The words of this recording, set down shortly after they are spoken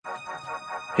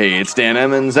Hey, it's Dan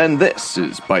Emmons, and this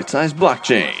is Bite-Sized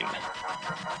Blockchain.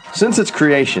 Since its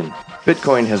creation,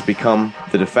 Bitcoin has become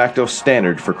the de facto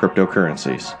standard for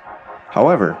cryptocurrencies.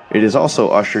 However, it has also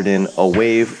ushered in a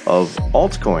wave of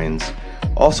altcoins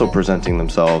also presenting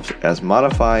themselves as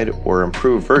modified or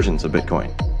improved versions of Bitcoin.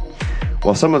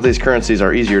 While some of these currencies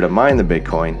are easier to mine than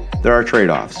Bitcoin, there are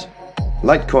trade-offs.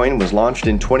 Litecoin was launched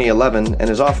in 2011 and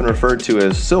is often referred to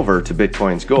as silver to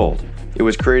Bitcoin's gold. It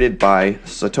was created by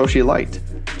Satoshi Lite,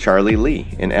 Charlie Lee,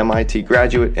 an MIT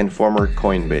graduate and former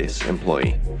Coinbase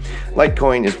employee.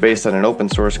 Litecoin is based on an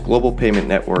open-source global payment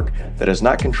network that is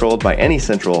not controlled by any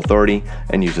central authority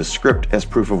and uses script as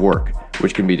proof of work,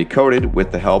 which can be decoded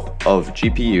with the help of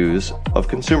GPUs of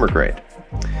consumer grade.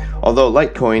 Although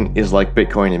Litecoin is like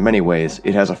Bitcoin in many ways,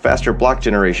 it has a faster block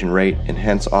generation rate and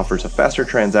hence offers a faster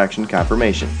transaction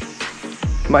confirmation.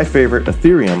 My favorite,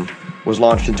 Ethereum, was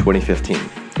launched in 2015.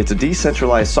 It's a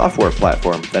decentralized software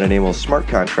platform that enables smart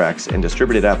contracts and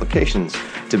distributed applications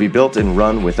to be built and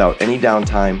run without any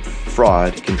downtime,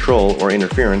 fraud, control, or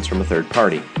interference from a third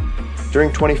party.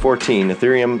 During 2014,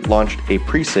 Ethereum launched a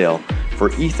pre-sale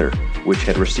for Ether, which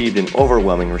had received an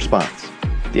overwhelming response.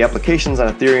 The applications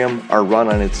on Ethereum are run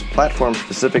on its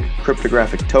platform-specific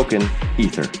cryptographic token,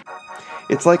 Ether.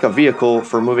 It's like a vehicle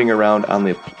for moving around on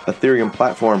the Ethereum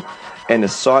platform and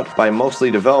is sought by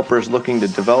mostly developers looking to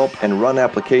develop and run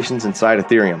applications inside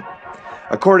Ethereum.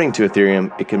 According to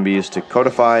Ethereum, it can be used to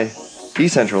codify,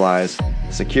 decentralize,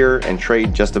 secure, and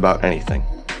trade just about anything.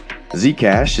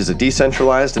 Zcash is a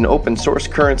decentralized and open source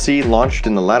currency launched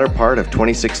in the latter part of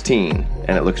 2016,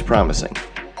 and it looks promising.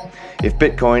 If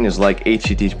Bitcoin is like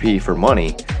HTTP for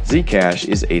money, Zcash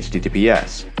is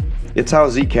HTTPS. It's how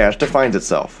Zcash defines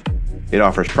itself. It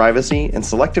offers privacy and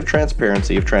selective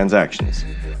transparency of transactions.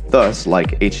 Thus,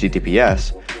 like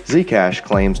HTTPS, Zcash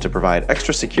claims to provide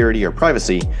extra security or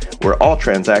privacy where all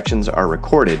transactions are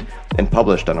recorded and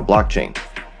published on a blockchain,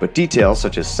 but details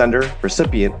such as sender,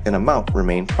 recipient, and amount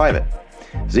remain private.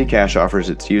 Zcash offers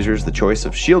its users the choice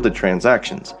of shielded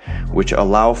transactions, which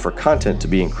allow for content to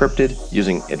be encrypted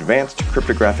using advanced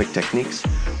cryptographic techniques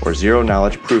or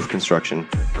zero-knowledge proof construction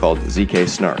called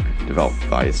zk-SNARK, developed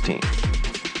by its team.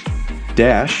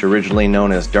 Dash, originally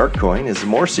known as Darkcoin, is a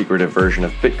more secretive version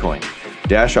of Bitcoin.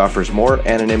 Dash offers more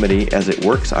anonymity as it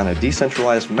works on a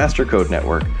decentralized mastercode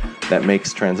network that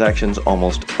makes transactions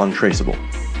almost untraceable.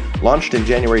 Launched in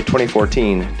January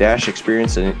 2014, Dash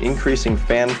experienced an increasing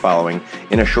fan following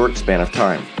in a short span of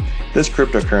time. This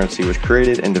cryptocurrency was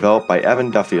created and developed by Evan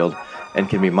Duffield and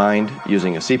can be mined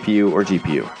using a CPU or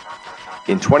GPU.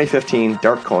 In 2015,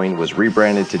 Darkcoin was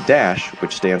rebranded to Dash,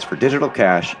 which stands for Digital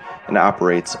Cash, and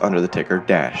operates under the ticker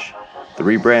Dash. The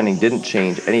rebranding didn't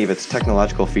change any of its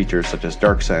technological features such as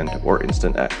DarkSend or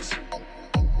InstantX.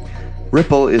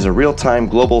 Ripple is a real-time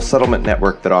global settlement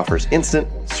network that offers instant,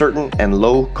 certain, and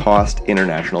low-cost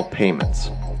international payments.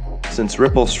 Since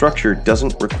Ripple's structure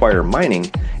doesn't require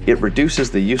mining, it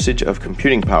reduces the usage of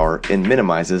computing power and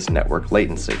minimizes network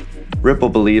latency. Ripple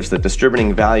believes that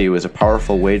distributing value is a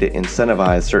powerful way to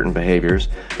incentivize certain behaviors,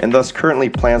 and thus currently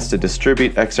plans to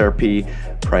distribute XRP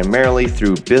primarily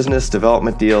through business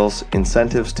development deals,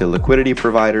 incentives to liquidity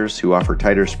providers who offer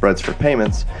tighter spreads for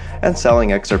payments, and selling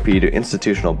XRP to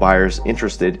institutional buyers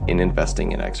interested in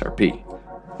investing in XRP.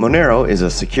 Monero is a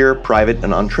secure, private,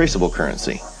 and untraceable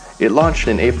currency. It launched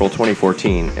in April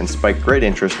 2014 and spiked great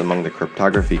interest among the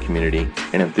cryptography community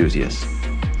and enthusiasts.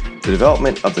 The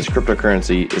development of this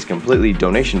cryptocurrency is completely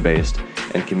donation-based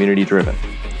and community-driven.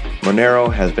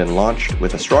 Monero has been launched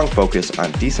with a strong focus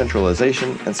on decentralization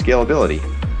and scalability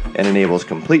and enables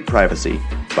complete privacy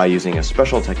by using a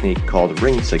special technique called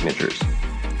ring signatures.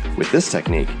 With this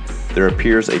technique, there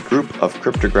appears a group of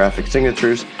cryptographic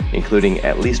signatures including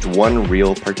at least one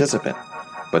real participant.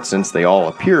 But since they all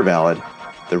appear valid,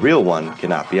 the real one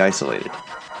cannot be isolated.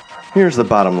 Here's the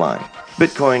bottom line.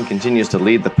 Bitcoin continues to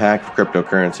lead the pack of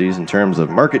cryptocurrencies in terms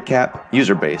of market cap,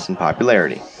 user base, and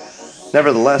popularity.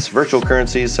 Nevertheless, virtual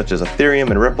currencies such as Ethereum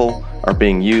and Ripple are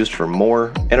being used for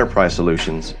more enterprise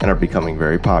solutions and are becoming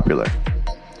very popular.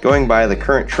 Going by the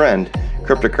current trend,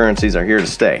 cryptocurrencies are here to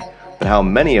stay, but how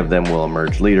many of them will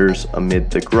emerge leaders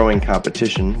amid the growing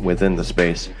competition within the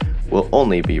space will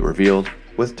only be revealed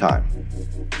with time.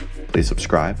 Please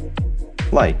subscribe,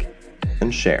 like,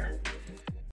 and share.